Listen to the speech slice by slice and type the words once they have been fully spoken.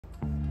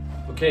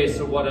Okay,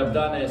 so what I've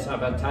done is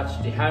I've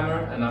attached the hammer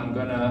and I'm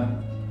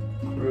gonna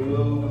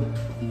remove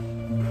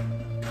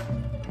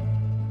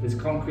this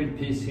concrete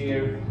piece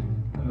here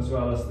as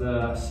well as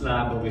the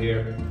slab over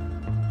here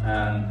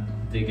and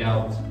dig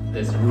out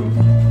this roof.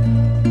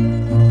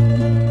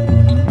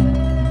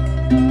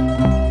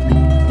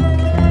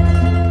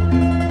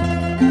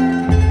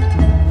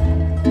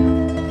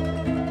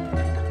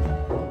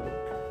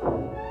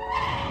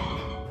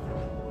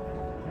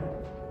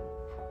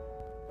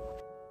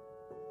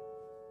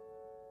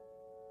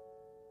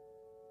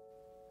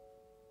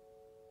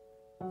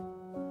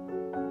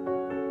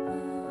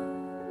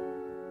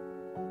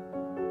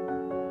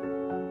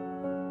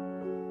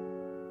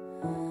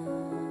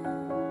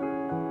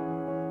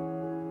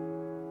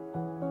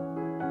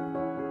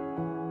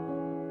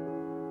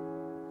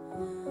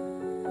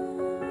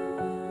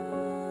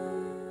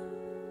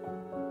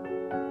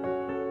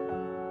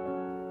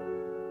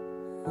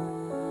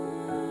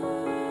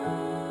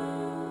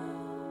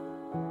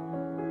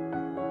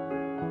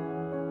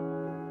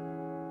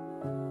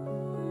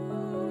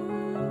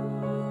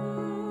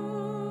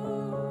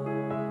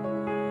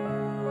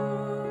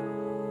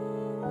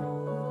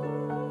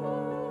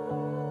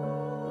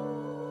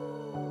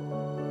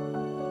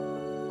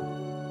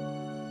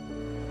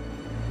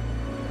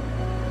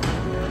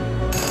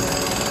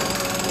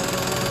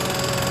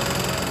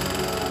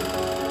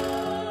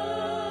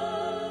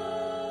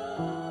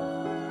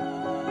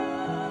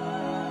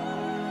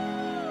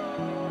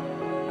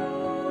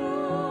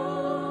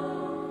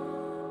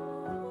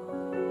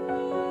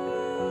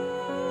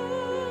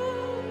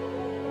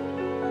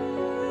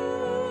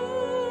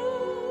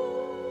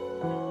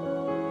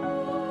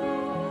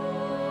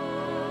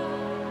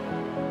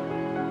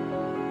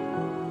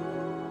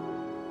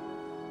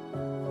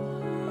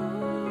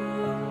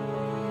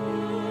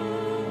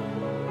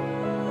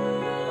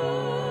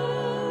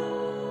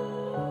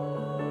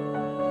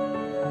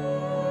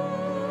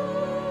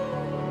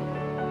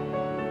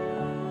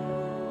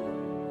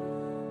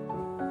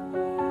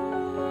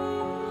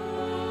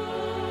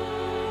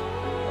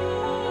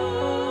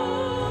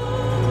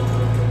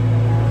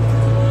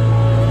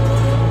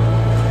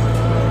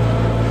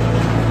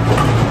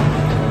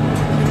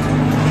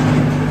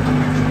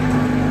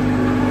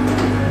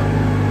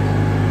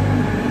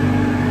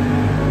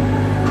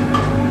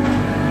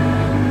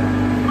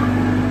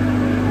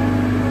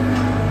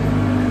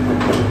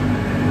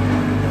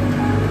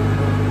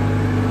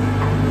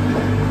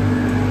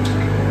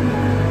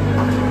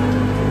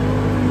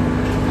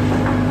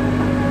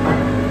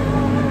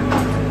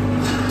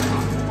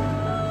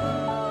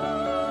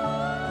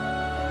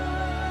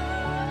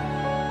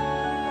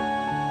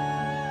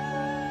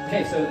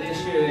 Okay, so the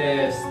issue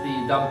is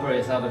the dumper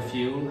is out of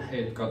fuel.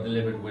 It got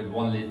delivered with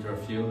 1 liter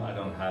of fuel. I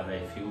don't have a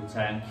fuel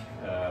tank,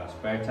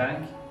 spare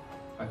tank.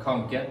 I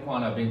can't get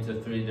one. I've been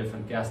to 3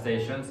 different gas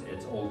stations.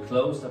 It's all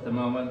closed at the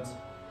moment.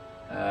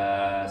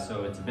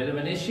 So it's a bit of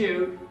an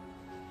issue,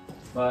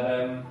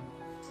 but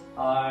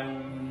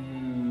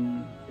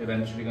I'm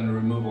eventually going to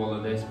remove all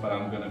of this, but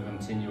I'm going to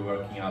continue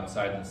working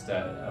outside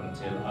instead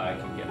until I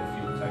can get a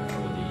fuel tank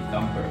for the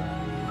dumper.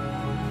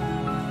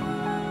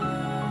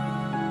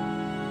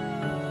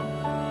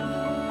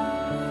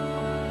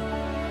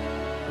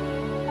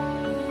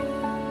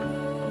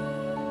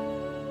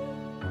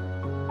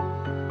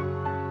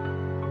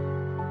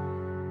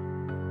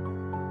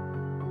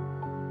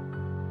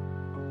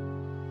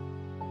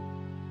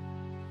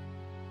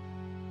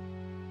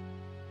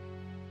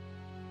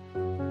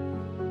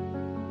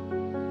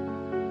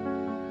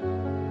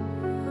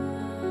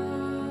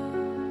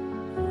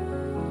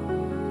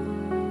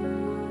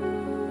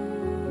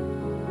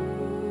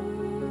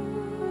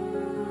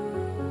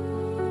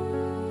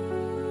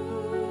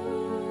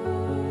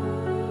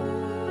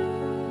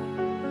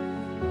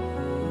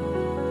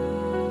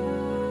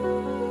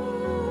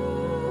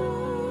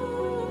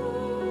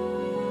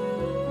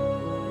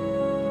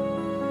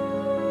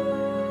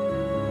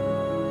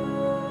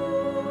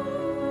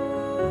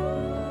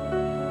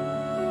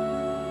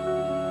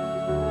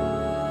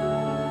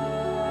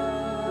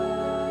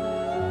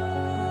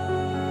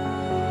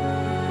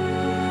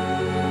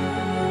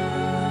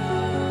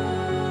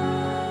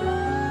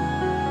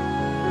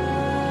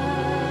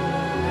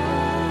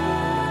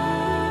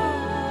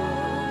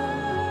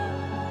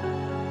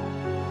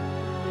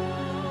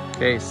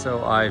 Okay,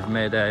 so I've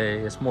made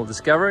a small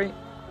discovery.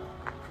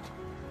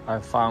 I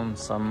found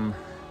some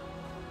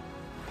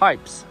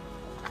pipes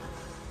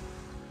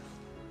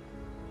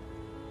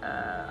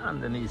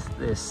underneath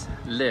this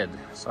lid,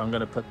 so I'm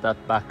gonna put that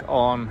back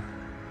on,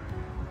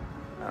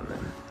 and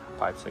then the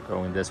pipes are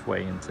going this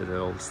way into the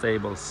old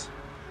stables,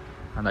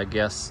 and I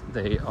guess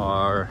they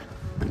are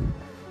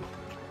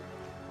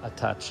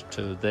attached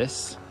to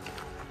this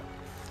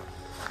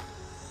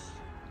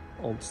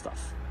old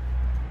stuff.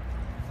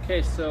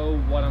 Okay, so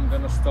what I'm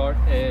gonna start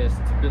is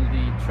to build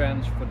the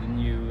trench for the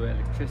new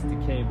electricity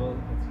cable.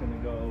 It's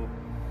gonna go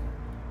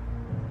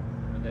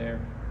over there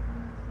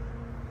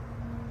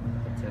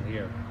until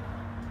here.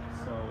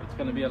 So it's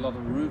gonna be a lot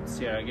of roots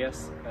here, I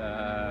guess,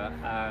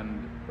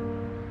 and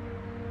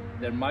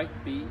there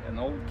might be an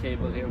old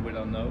cable here, we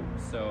don't know,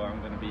 so I'm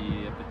going to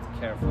be a bit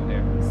careful here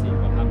and see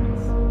what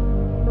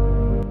happens.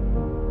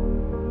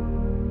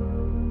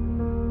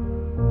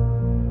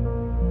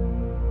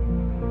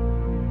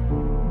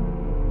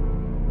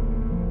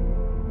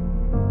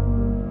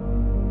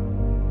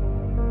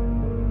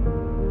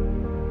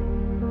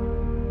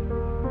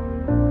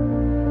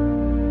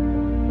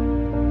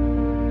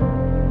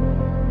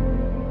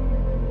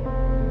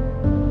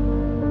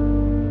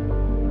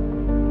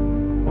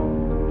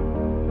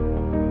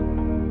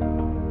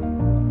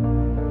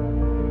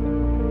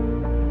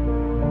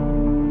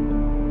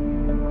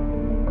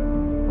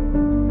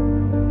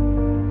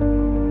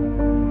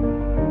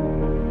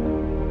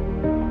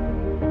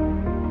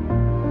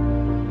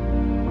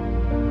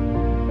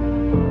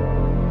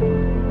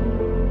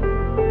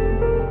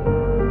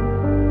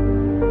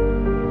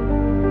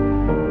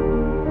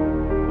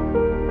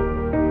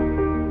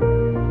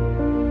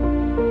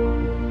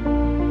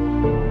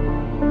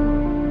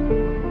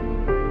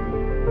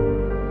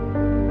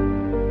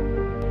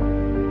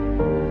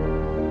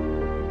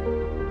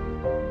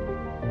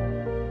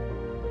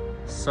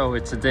 So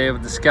it's a day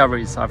of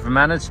discoveries. I've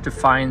managed to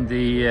find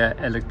the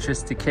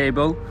electricity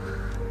cable.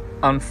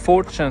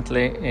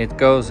 Unfortunately, it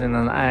goes in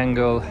an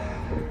angle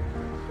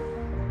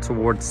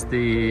towards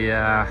the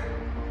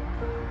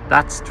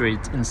that street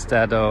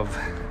instead of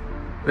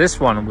this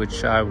one,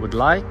 which I would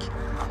like.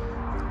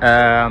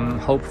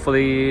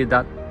 Hopefully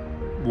that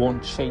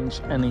won't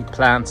change any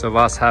plans of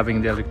us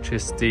having the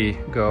electricity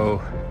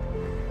go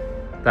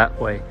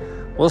that way.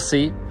 We'll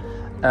see.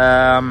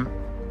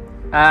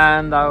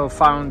 And I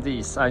found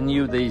these. I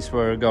knew these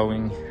were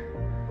going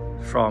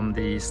from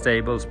the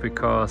stables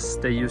because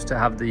they used to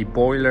have the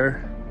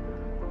boiler,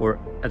 or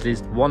at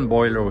least one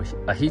boiler or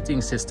a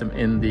heating system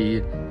in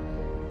the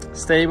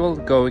stable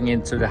going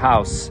into the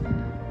house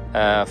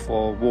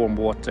for warm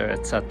water,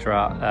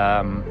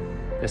 etc.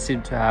 They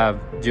seem to have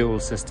dual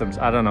systems,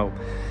 I don't know.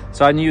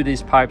 So I knew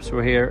these pipes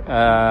were here.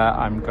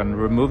 I'm gonna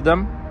remove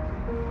them.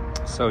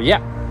 So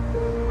yeah,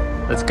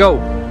 let's go.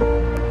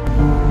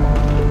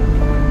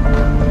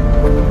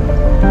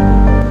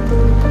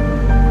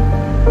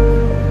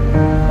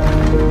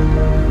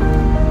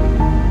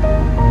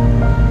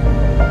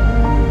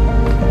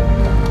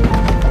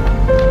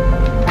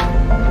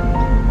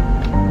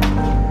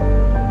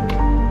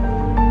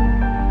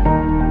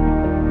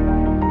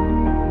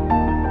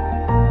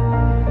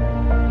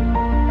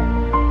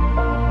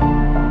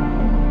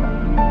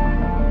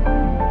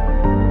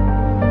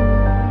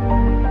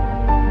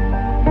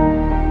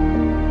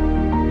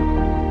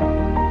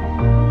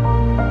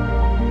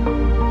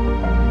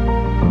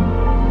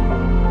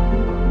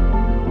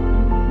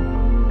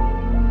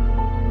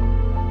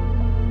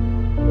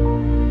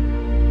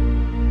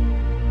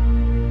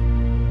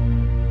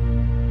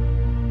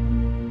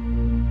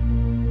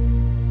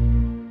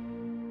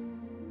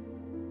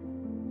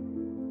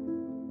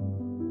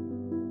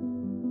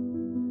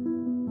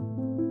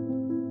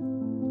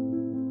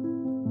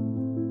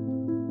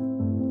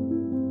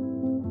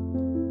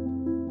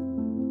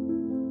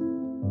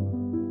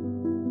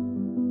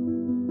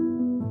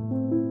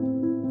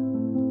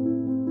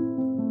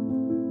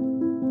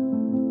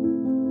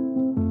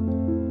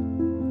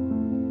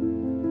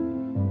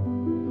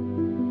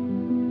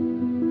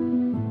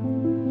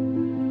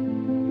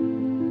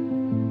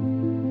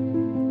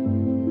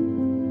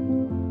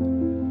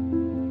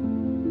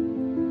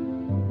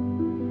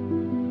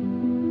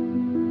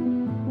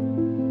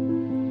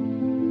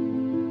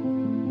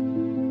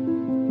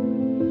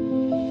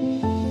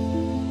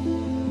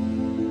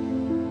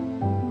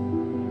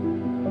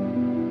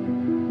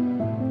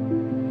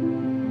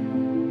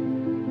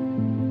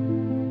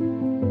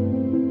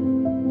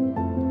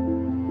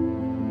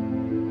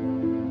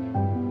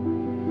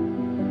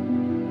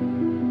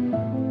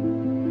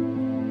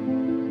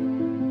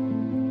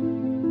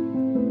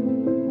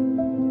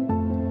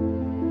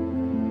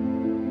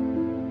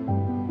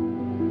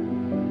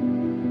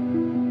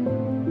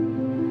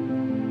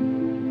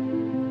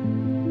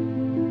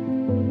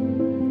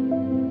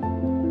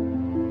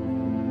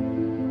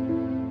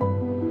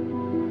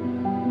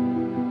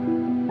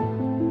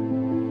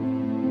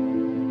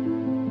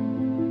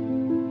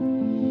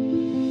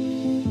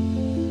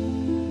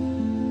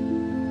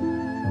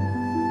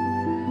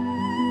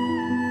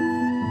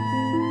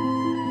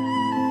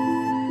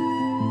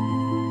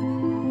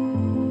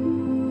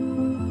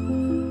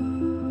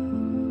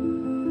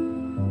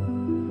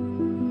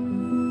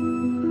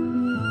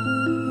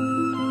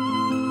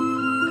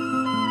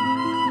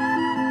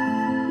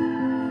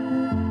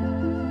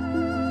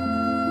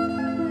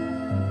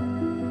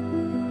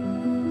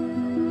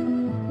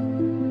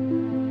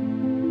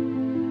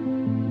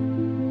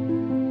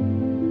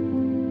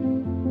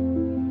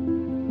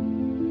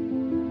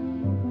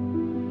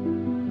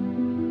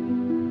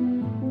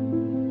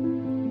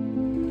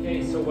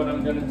 What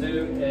I'm going to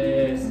do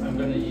is I'm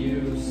going to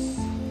use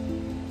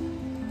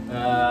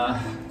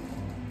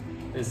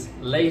this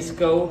lace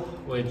go,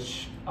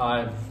 which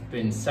I've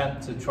been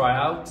sent to try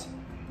out.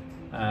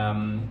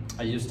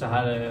 I used to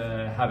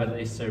have it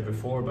laced there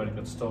before, but it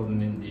got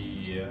stolen in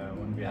the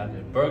when we had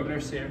the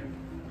burglars here.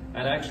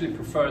 And I actually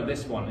prefer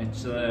this one.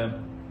 It's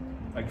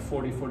like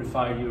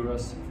 45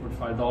 euros,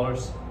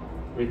 $45,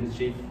 really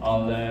cheap.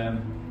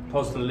 I'll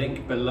post a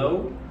link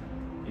below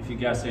if you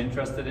guys are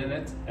interested in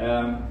it.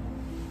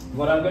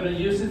 What I'm going to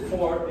use it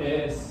for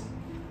is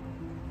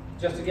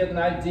just to get an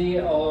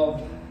idea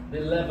of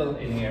the level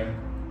in here,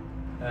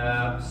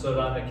 so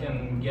that I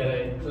can get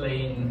a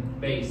plain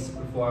base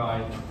before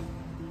I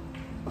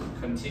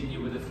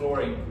continue with the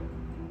flooring.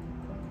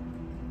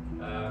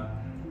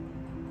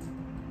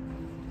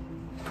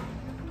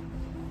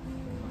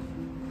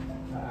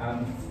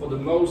 And for the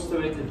most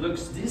of it, it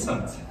looks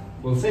decent.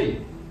 We'll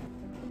see.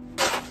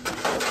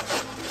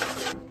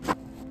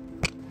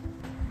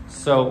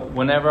 So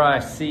whenever I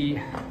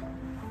see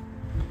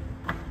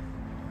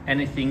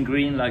anything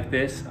green like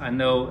this, I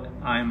know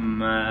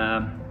I'm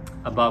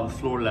above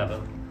floor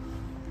level.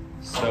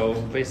 So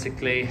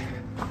basically,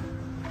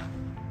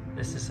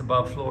 this is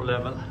above floor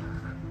level.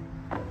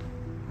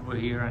 Over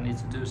here I need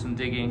to do some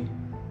digging,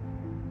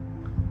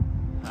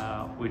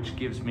 which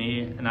gives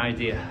me an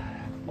idea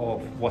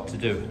of what to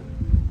do.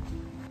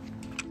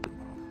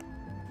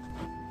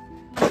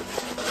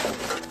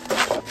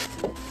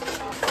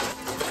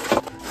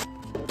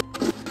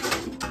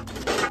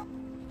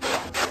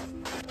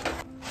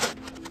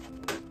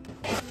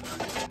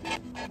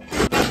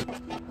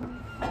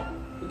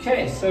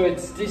 Okay, so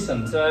it's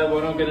decent.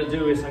 What I'm going to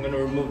do is I'm going to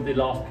remove the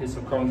last piece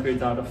of concrete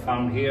that I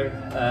found here.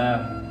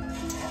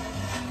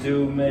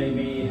 Do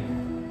maybe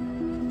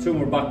 2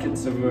 more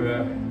buckets of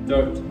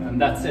dirt, and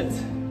that's it.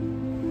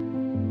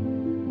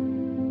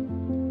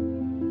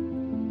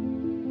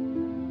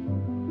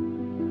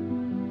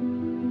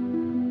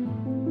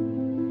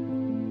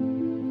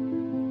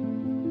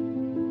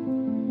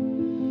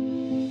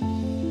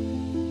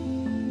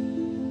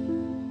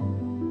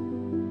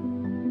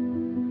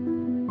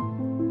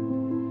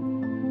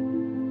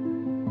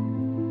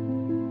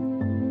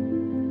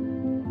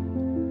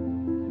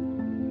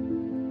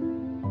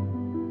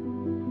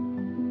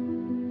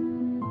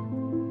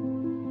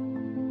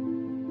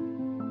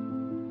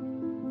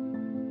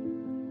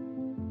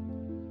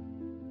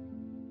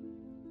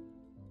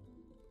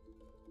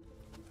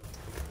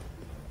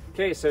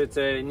 Okay, so it's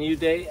a new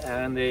day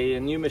and a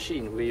new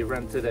machine. We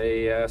rented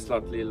a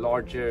slightly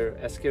larger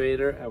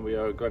excavator, and we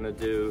are going to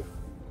do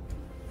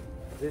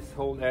this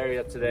whole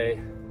area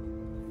today,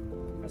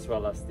 as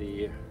well as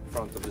the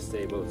front of the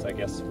stables. I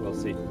guess we'll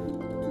see.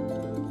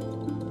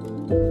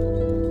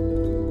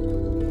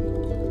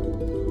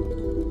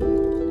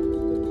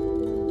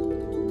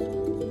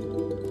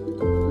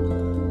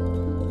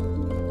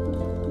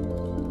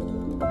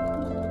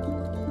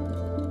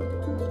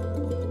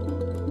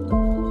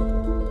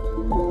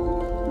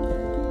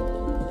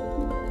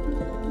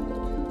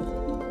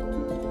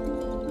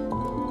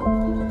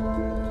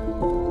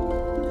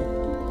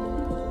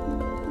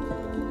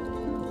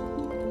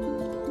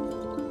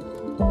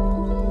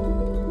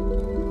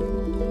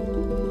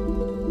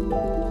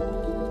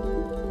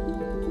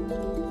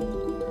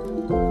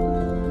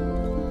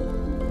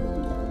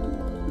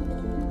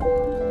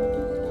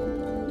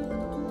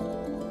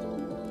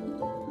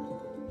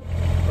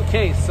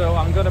 Okay, so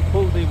I'm gonna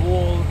pull the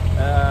wall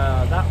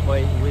that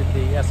way with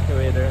the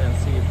excavator and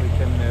see if we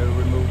can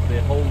remove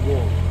the whole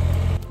wall.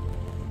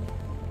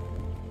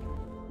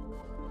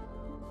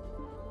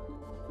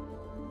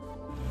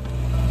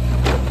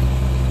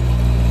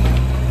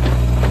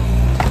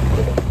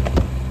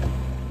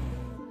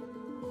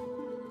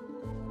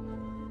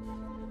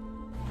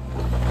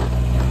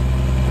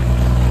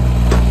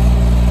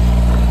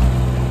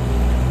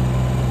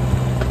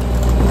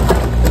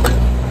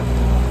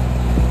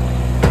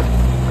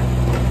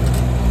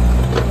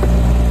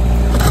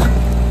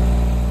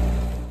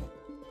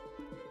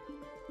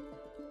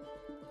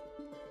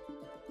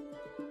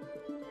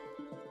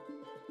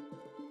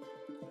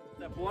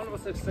 Step 1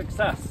 was a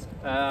success.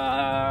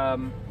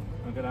 I'm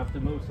gonna have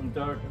to move some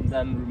dirt and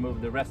then remove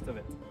the rest of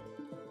it.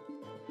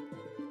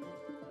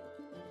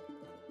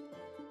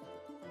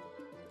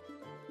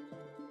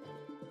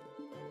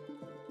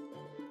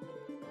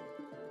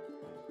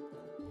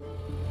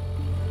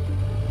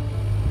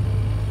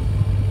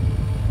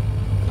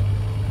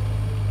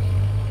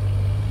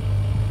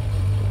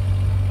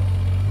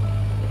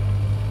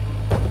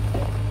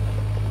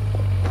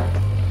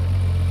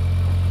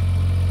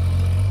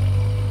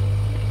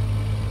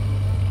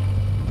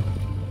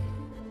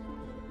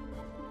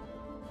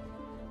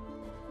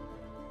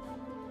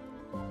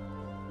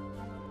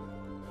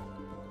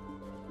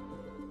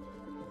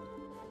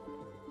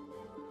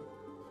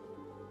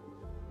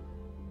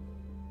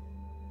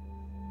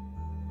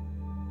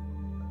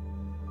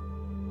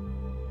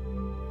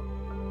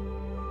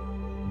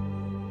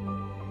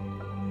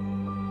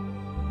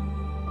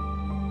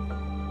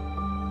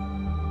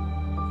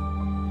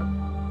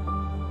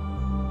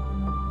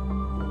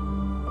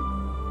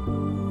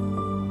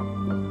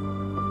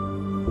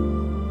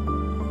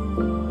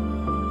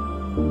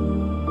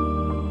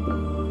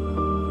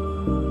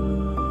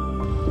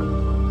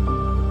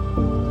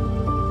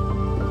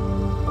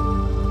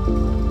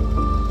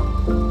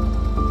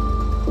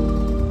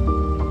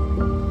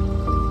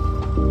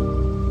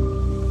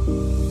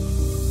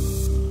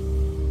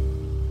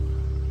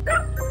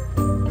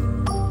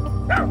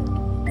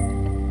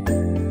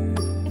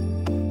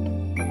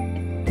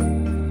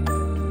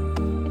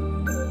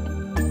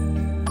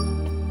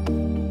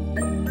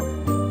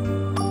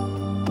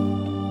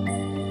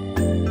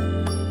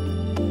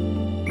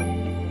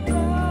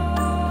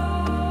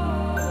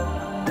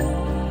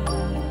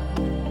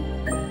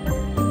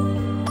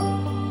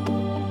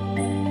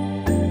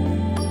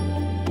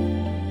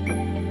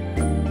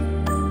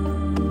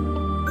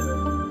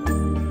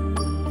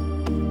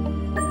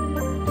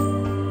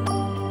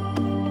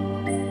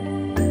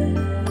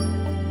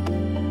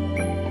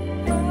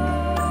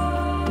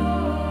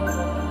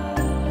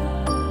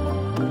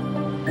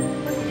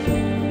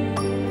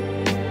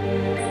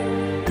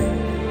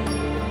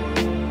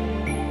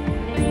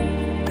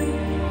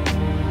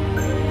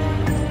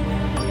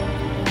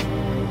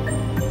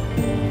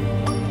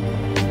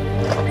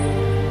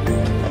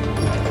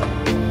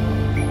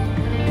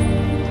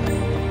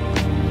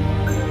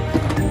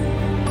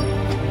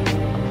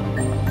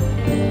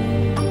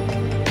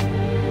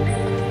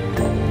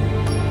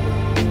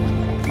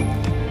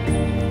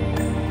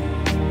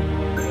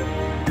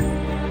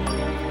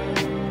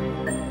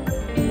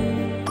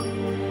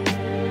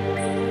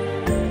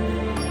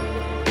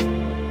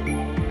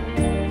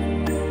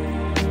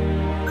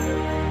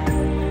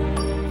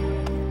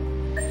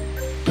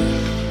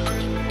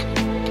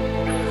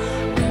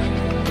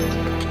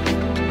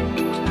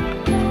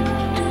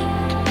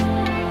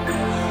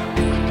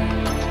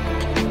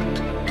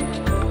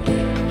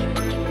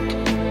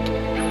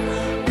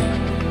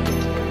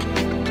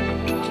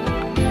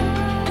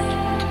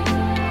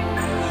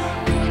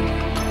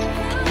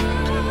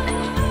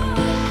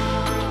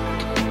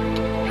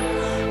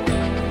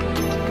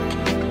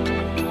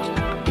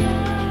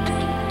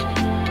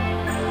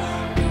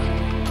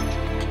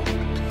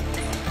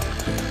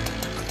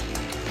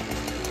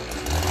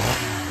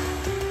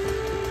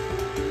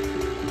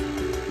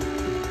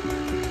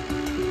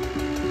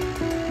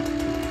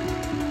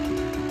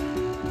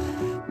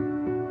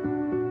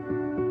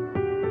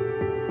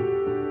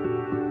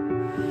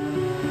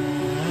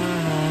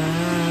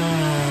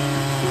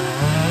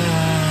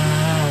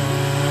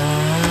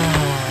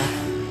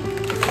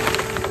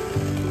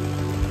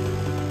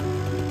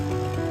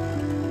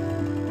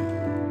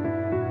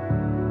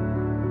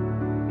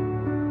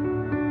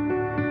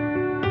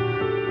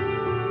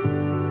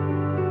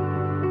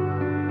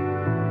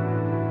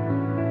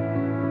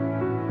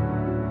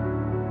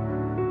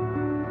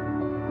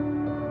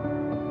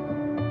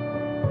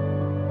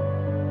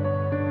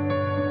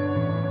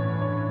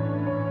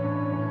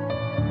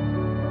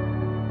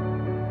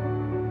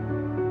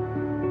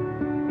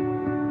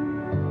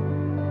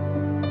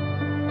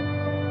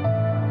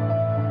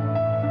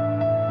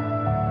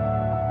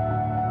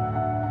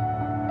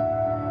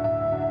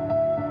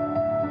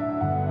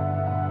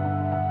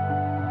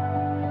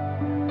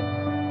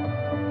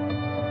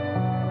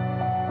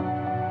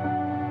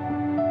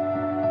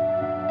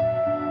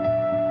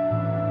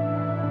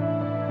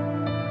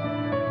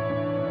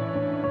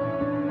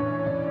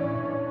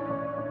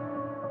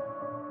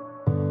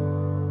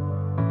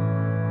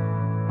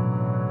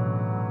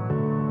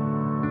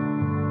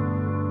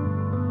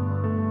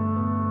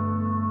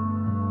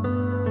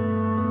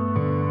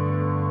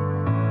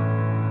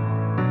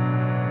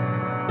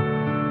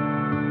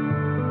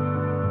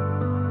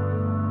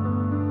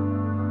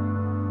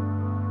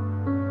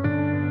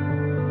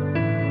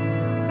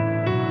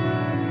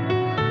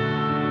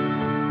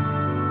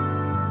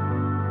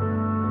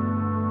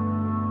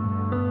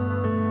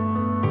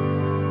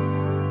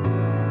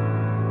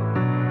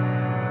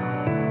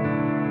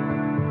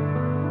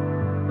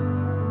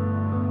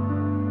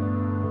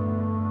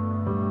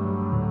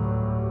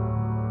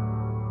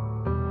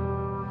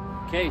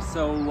 Okay,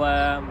 so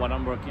what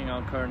I'm working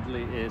on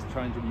currently is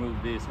trying to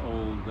remove this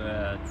old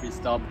tree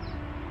stub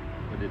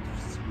with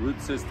its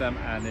root system,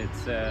 and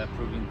it's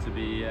proving to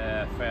be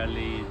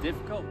fairly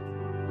difficult.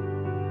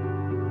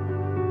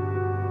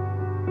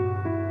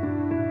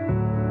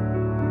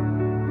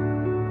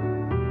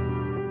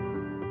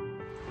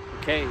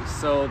 Okay,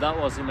 so that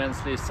was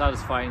immensely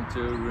satisfying to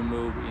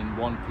remove in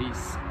one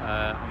piece.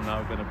 I'm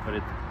now going to put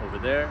it over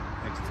there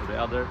next to the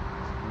other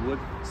wood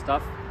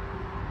stuff,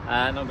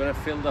 and I'm going to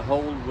fill the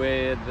hole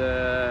with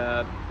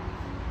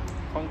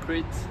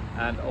concrete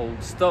and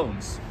old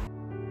stones.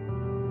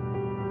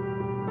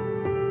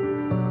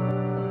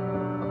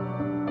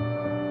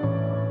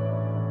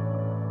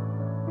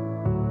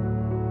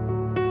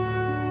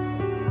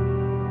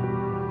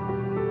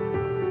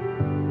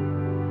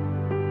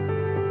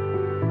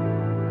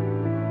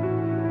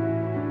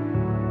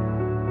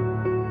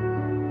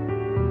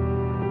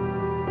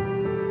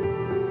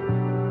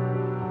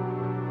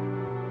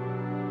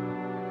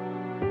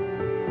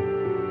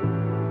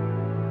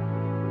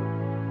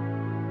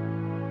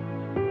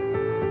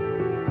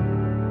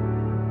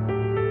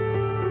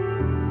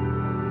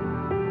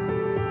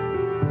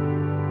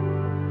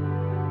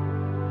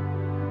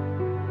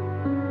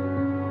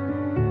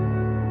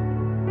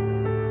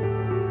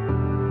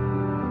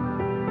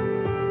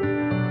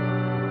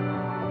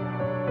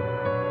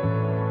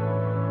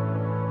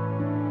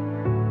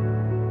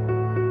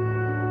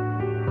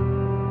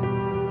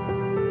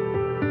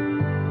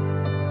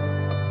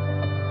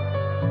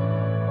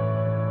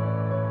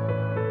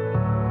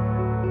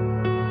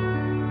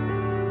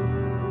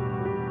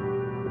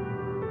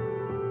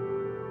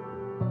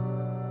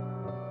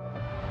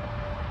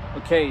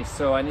 Okay,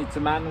 so I need to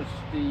manage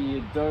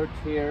the dirt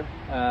here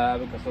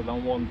because I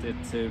don't want it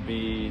to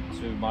be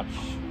too much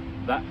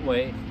that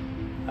way.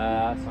 So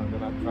I'm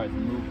gonna try to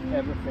move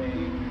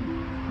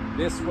everything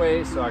this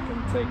way so I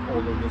can take all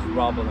of this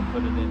rubble and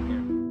put it in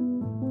here.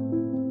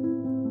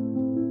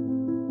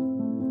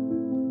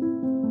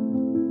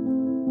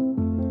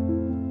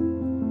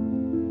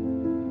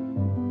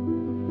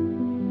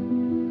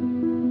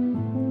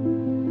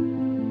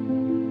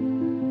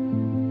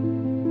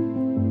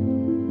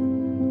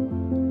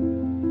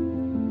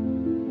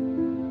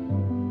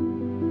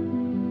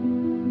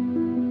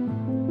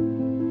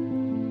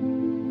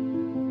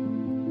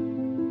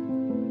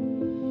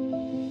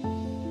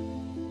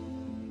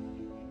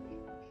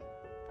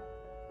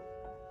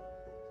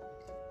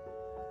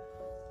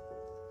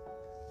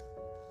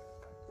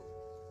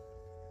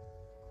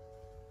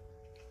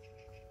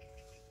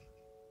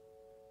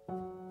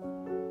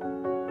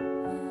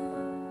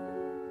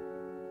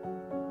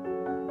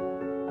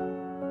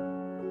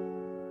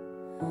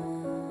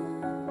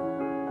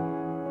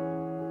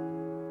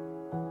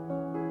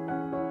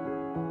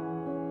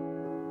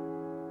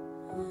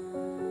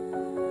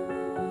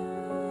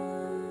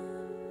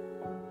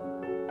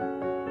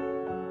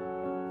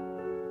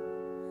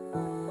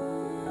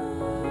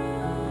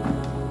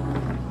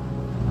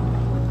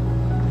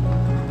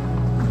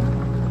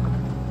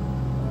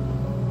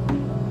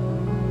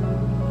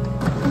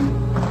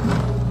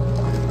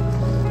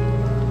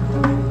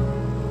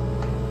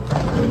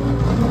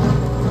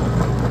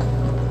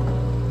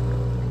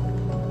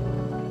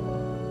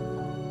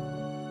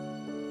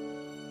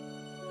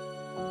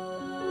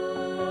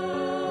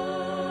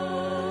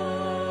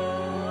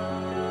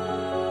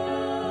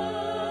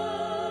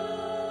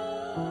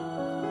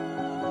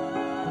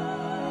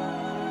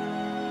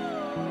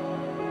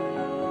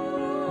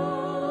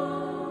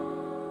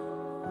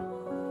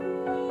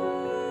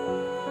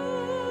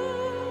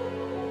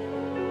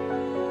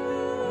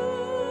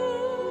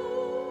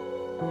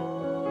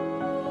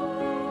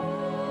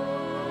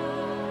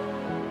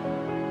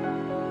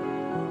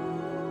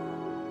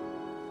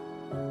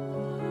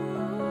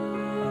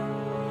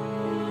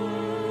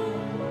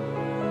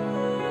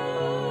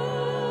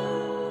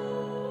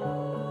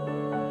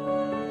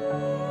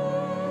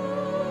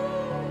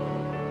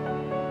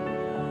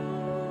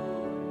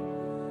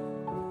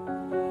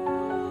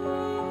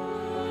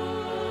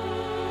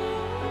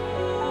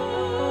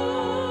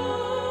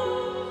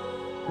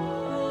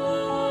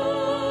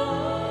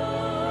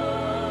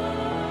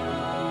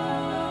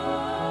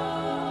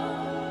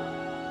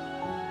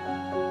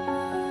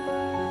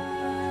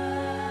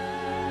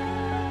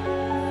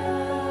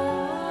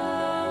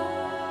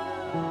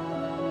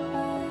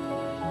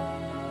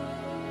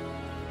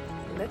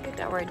 Look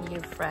at our new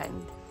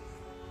friend.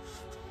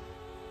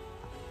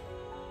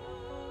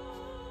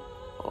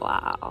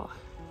 Wow,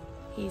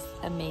 he's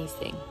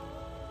amazing.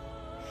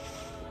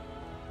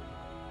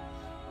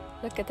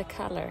 Look at the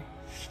color.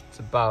 It's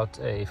about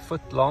a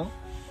foot long,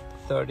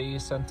 30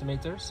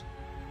 centimeters,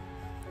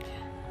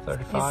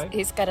 35.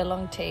 He's got a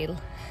long tail.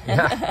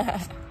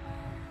 Yeah.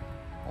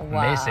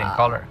 Wow. Amazing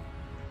color.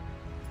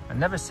 I've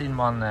never seen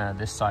one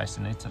this size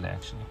in Italy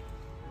actually.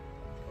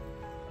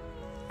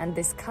 And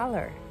this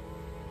color.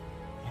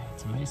 Yeah,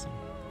 it's amazing.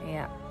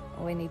 Yeah,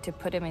 we need to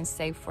put him in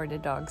safe for the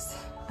dogs.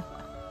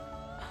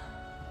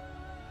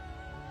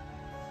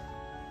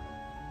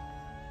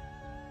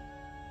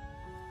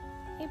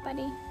 Hey,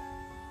 buddy.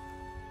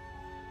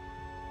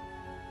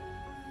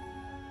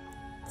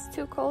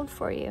 too cold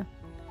for you.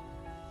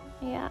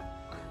 Yeah.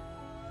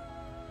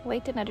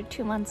 Wait another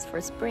 2 months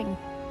for spring.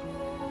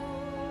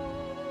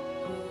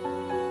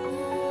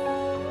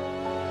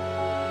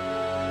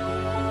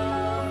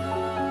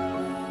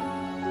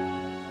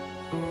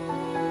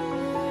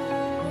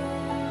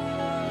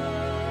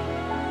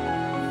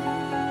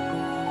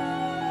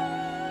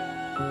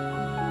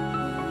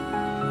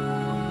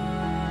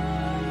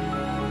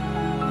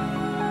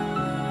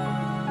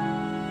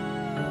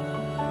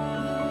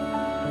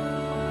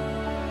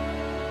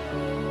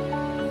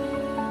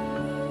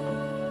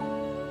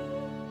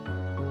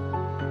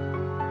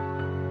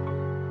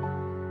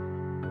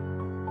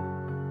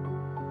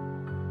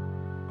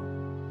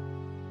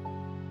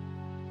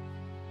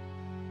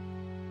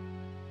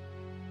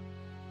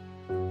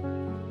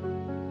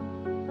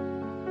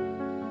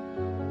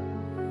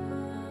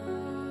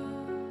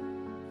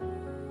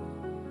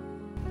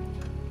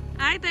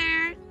 Hi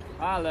there!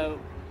 Hello.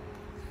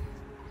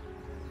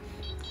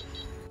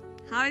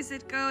 How is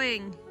it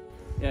going?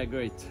 Yeah,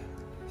 great.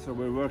 So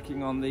we're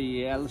working on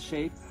the L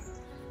shape,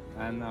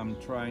 and I'm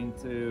trying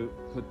to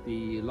put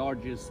the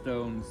largest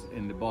stones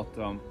in the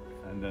bottom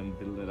and then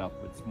build it up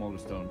with smaller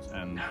stones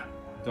and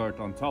dirt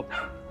on top.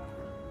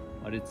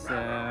 But it's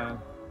yeah,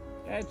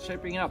 it's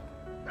shaping up.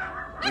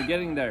 We're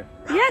getting there.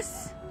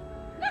 Yes!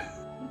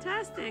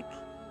 Fantastic!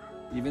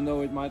 Even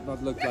though it might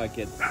not look like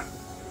it.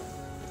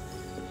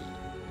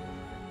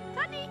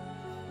 Tony!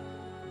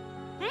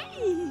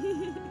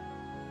 Hey!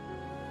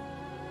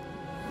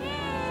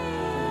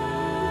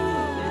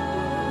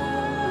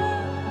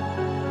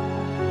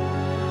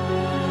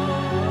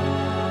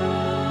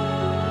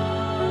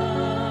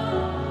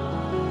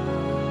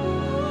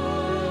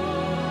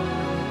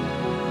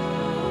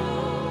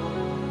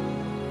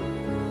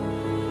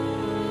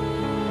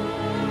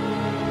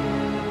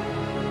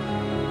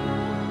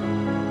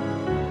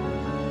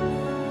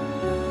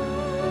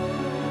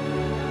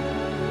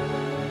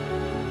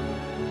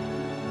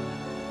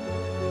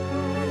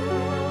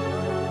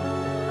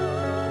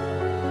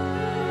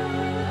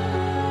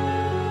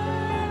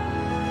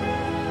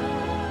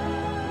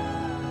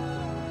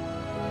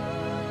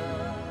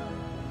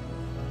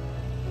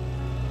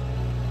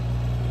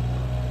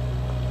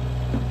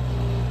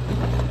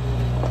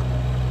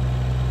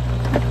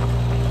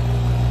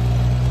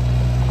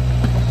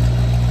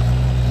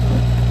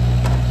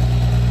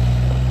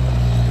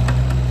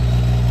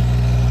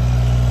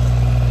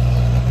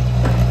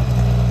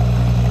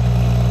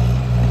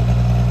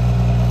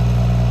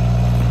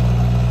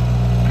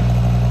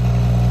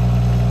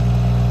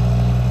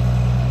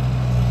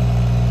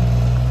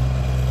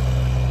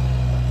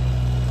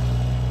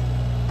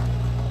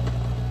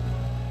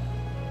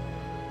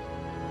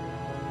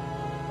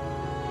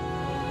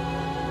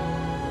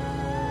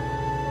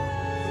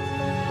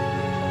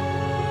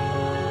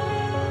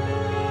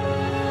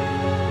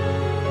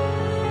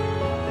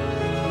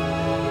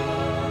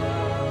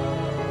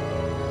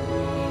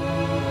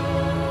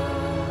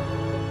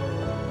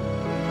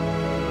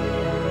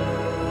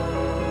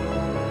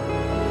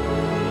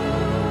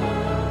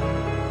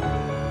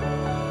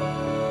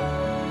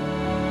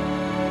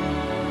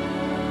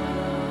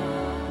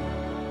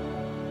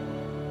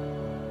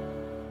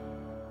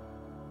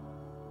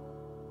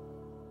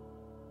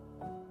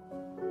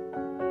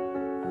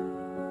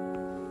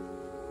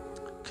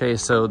 Okay,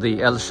 so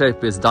the L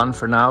shape is done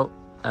for now.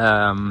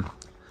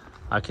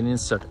 I can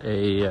insert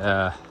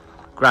a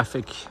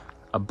graphic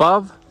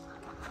above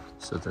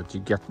so that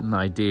you get an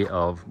idea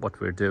of what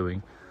we're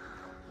doing.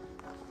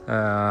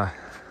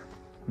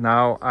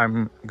 Now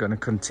I'm gonna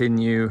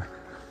continue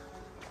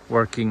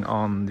working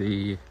on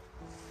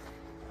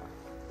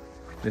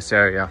this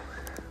area,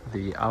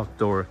 the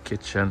outdoor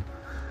kitchen.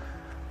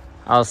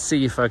 I'll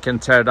see if I can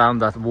tear down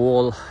that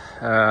wall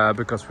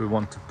because we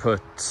want to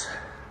put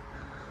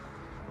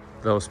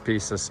those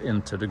pieces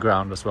into the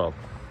ground as well.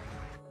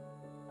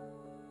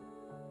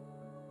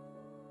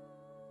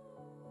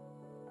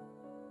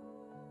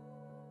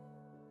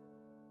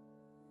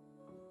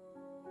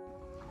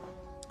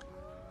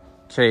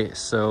 Okay,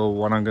 so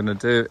what I'm gonna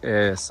do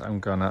is I'm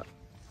gonna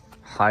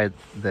hide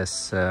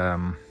this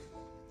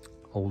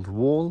old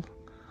wall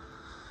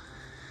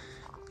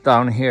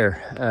down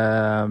here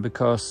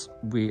because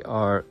we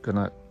are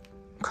gonna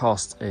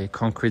cast a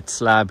concrete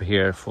slab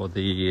here for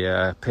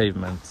the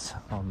pavement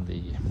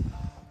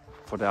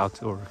for the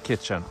outdoor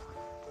kitchen.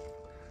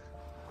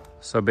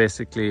 So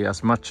basically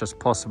as much as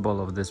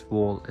possible of this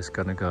wall is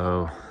gonna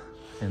go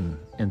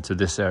into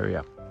this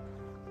area.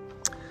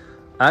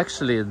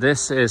 Actually,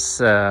 this is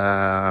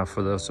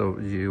for those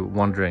of you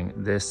wondering,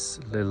 this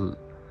little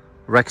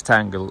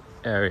rectangle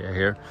area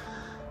here,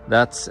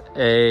 that's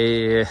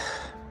a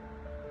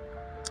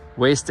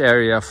waste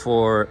area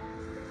for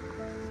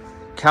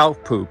cow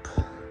poop.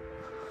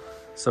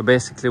 So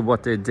basically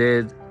what they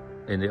did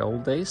in the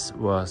old days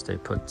was they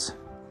put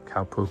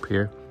cow poop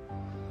here.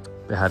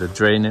 They had a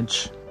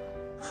drainage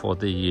for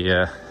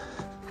the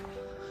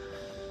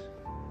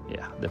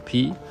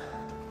pee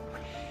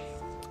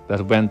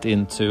that went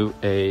into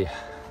a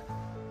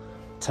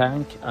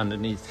tank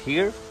underneath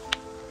here,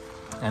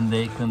 and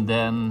they can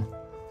then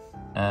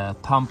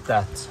pump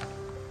that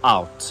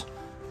out,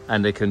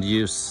 and they can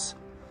use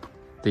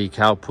the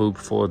cow poop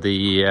for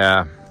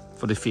the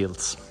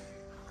fields.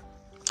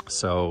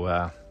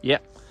 So yeah,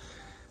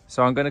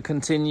 so I'm going to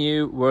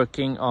continue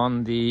working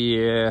on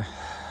the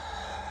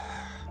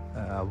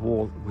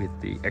wall with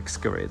the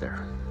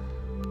excavator.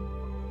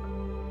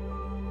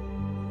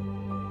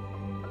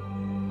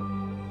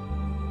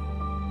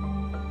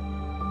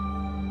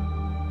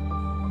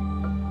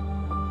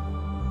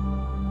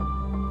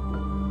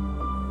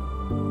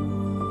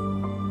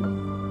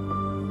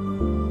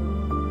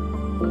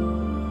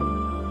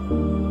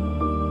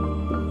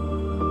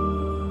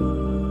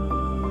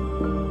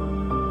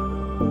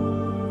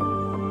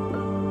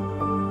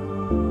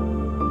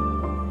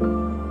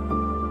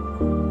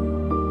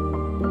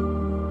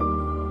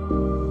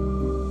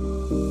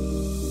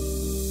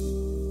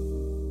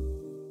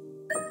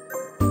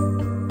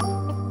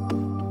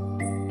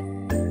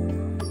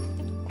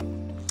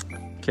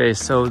 Okay,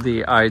 so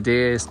the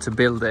idea is to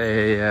build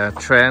a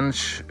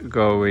trench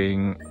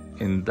going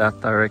in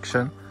that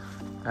direction,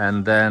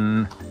 and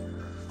then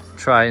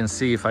try and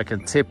see if I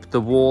can tip the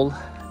wall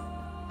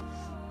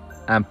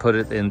and put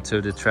it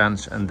into the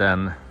trench and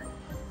then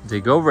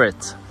dig over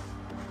it.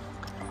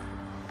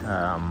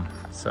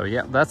 So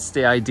yeah, that's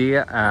the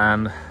idea,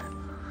 and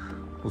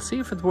we'll see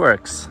if it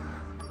works.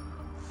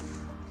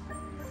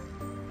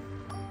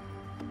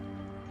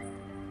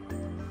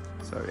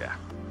 So yeah,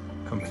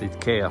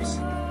 complete chaos.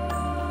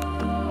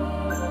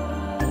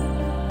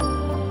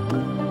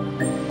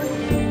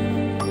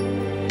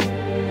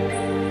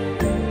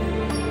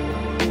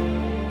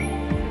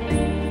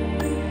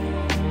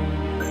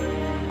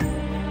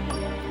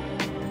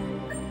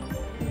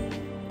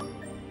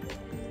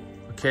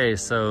 Okay,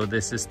 so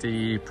this is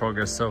the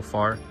progress so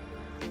far.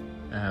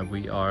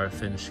 We are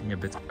finishing a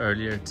bit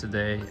earlier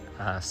today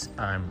as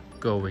I'm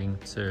going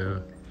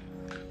to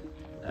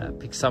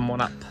pick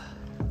someone up.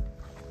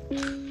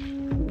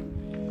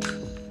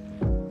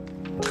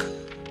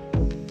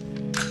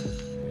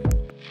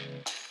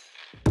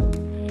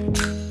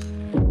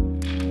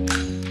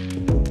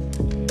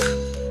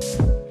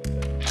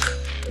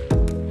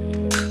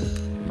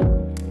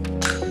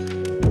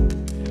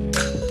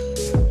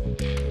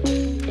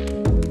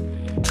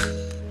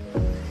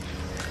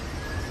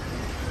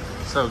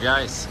 So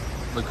guys,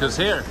 look who's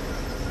here.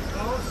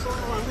 Kaos som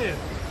vanligt.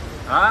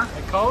 Huh?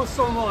 Kaos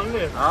som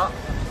vanligt. Oh,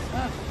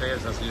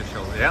 there's as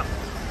usual. Yeah,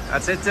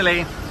 that's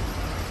Italy.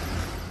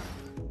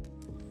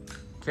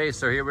 Okay,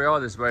 so here we are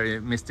this very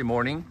misty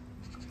morning.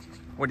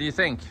 What do you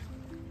think?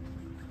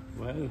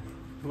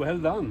 Well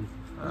done,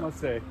 I must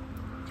say.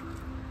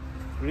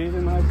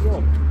 Really nice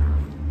job.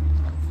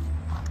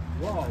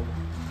 Wow.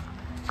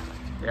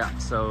 Yeah,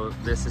 so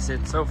this is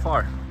it so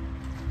far.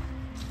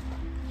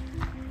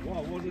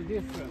 Wow, what a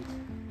difference.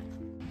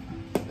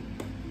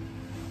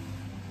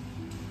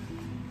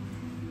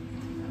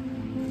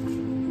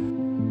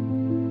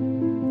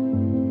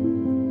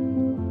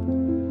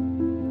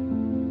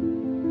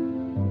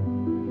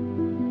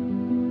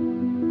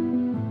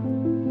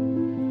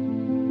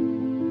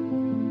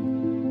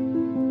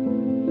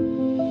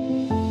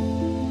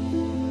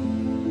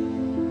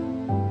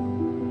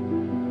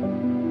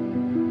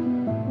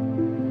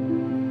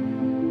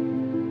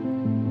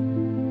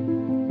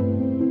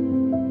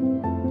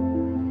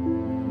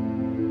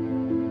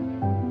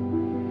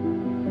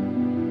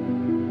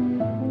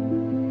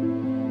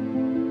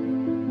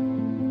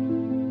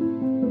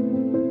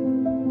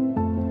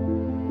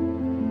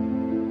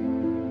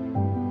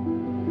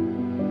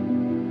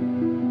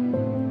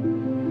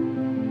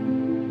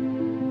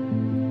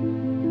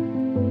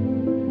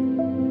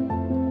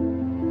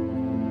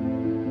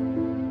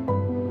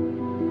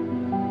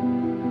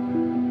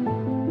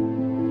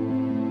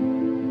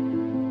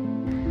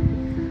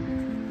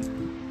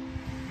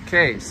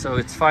 Okay, so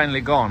it's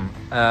finally gone.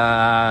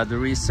 The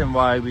reason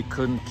why we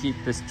couldn't keep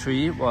this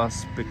tree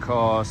was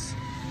because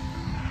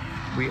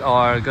we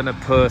are gonna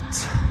put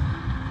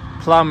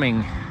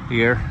plumbing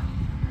here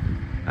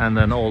and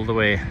then all the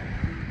way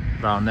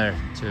down there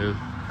to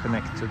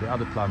connect to the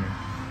other plumbing.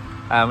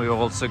 And we're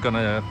also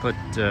gonna put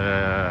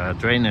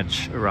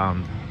drainage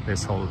around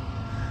this whole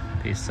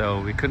piece. So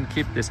we couldn't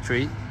keep this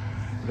tree.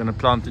 We're gonna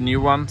plant a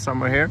new one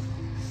somewhere here.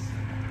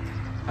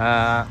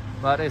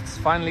 But it's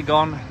finally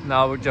gone.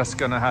 Now we're just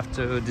gonna have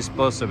to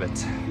dispose of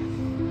it.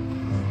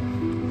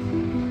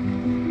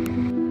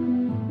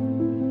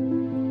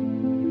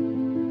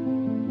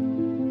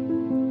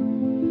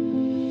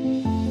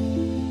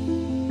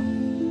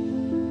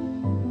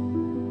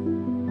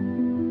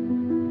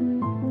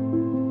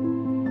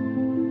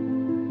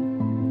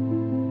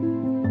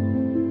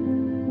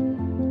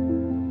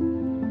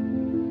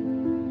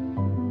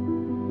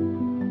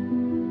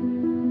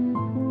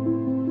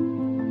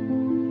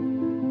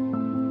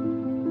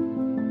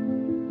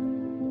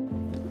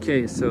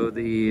 Okay, so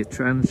the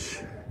trench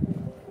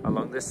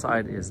along this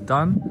side is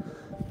done.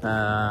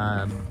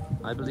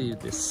 I believe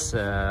this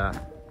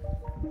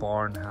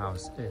barn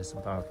house is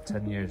about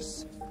 10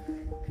 years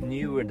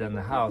newer than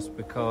the house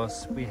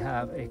because we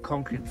have a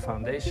concrete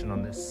foundation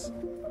on this.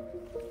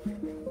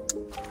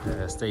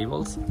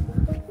 stables,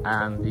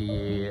 and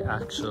the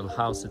actual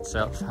house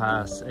itself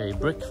has a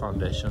brick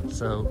foundation,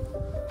 so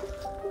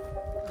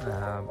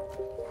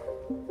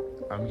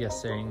I'm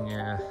guessing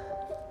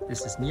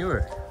this is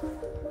newer.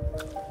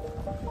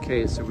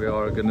 Okay, so we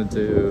are gonna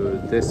do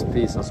this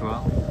piece as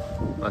well,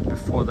 but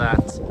before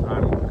that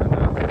I'm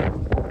gonna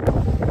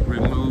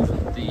remove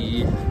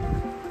the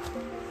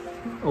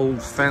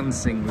old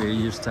fencing we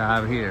used to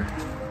have here.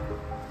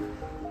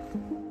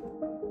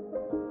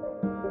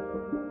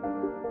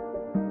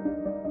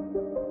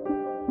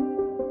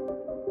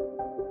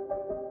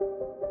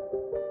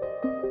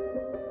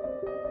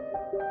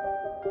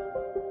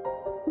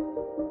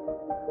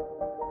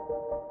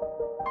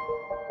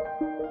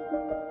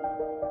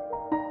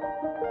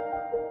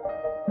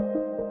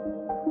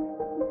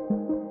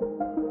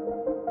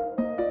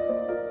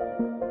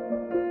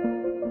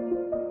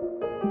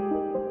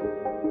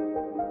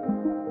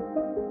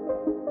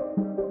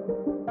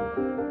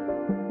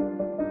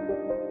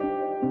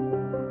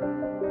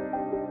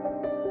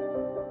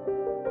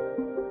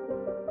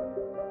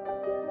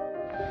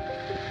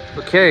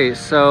 Okay,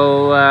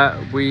 so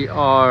we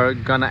are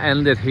gonna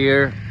end it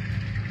here.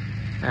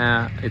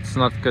 It's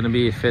not gonna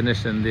be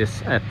finished in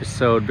this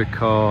episode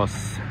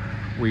because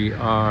we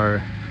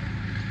are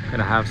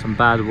gonna have some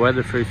bad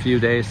weather for a few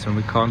days and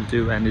we can't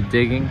do any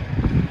digging.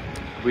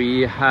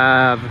 We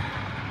have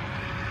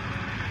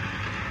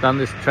done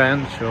this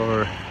trench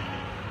or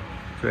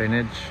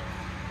drainage.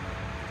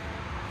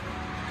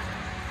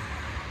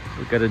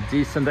 We got a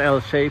decent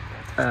L shape.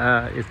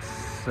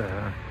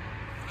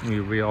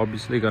 We're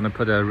obviously gonna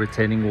put a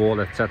retaining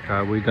wall,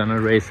 etc. We're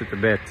gonna raise it a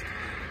bit,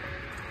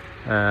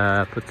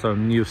 put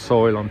some new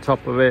soil on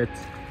top of it.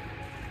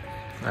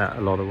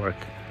 A lot of work.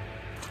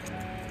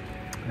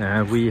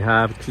 We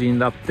have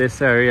cleaned up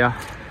this area.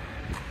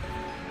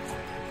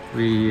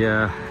 We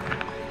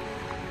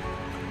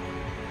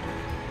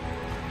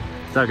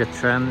dug a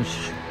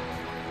trench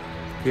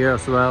here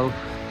as well.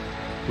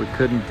 We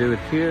couldn't do it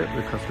here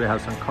because we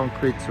have some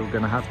concrete, so we're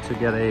gonna have to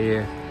get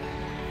a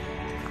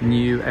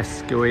new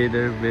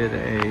excavator with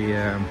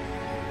a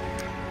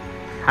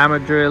hammer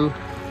drill,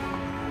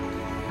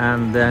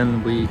 and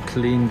then we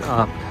cleaned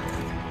up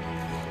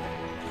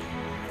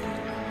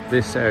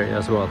this area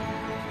as well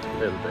a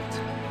little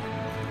bit.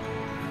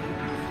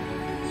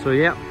 So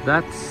yeah,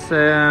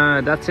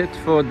 that's it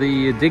for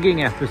the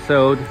digging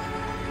episode,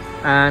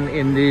 and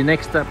in the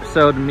next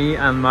episode me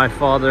and my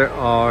father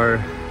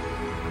are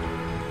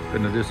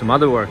gonna do some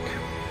other work.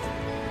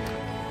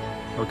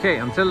 Okay,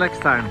 until next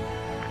time.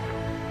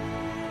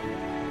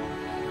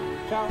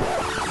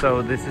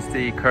 So this is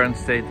the current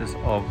status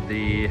of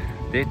the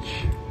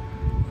ditch.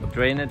 For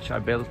drainage, I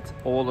built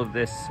all of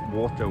this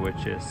water,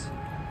 which is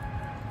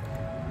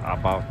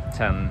about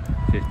 10,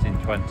 15,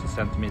 20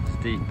 centimeters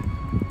deep.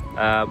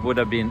 Would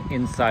have been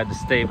inside the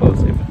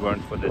stables if it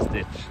weren't for this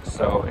ditch.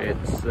 So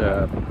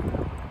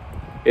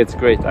it's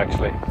great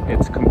actually.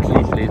 It's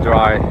completely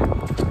dry,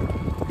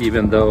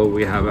 even though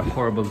we have a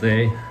horrible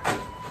day.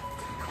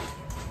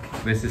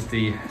 This is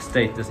the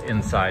status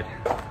inside.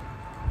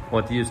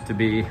 What used to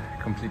be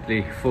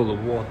completely full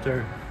of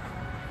water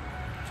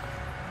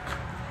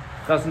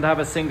doesn't have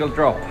a single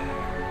drop,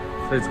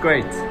 so it's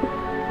great,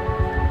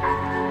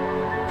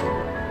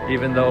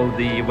 even though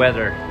the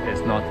weather is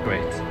not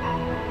great.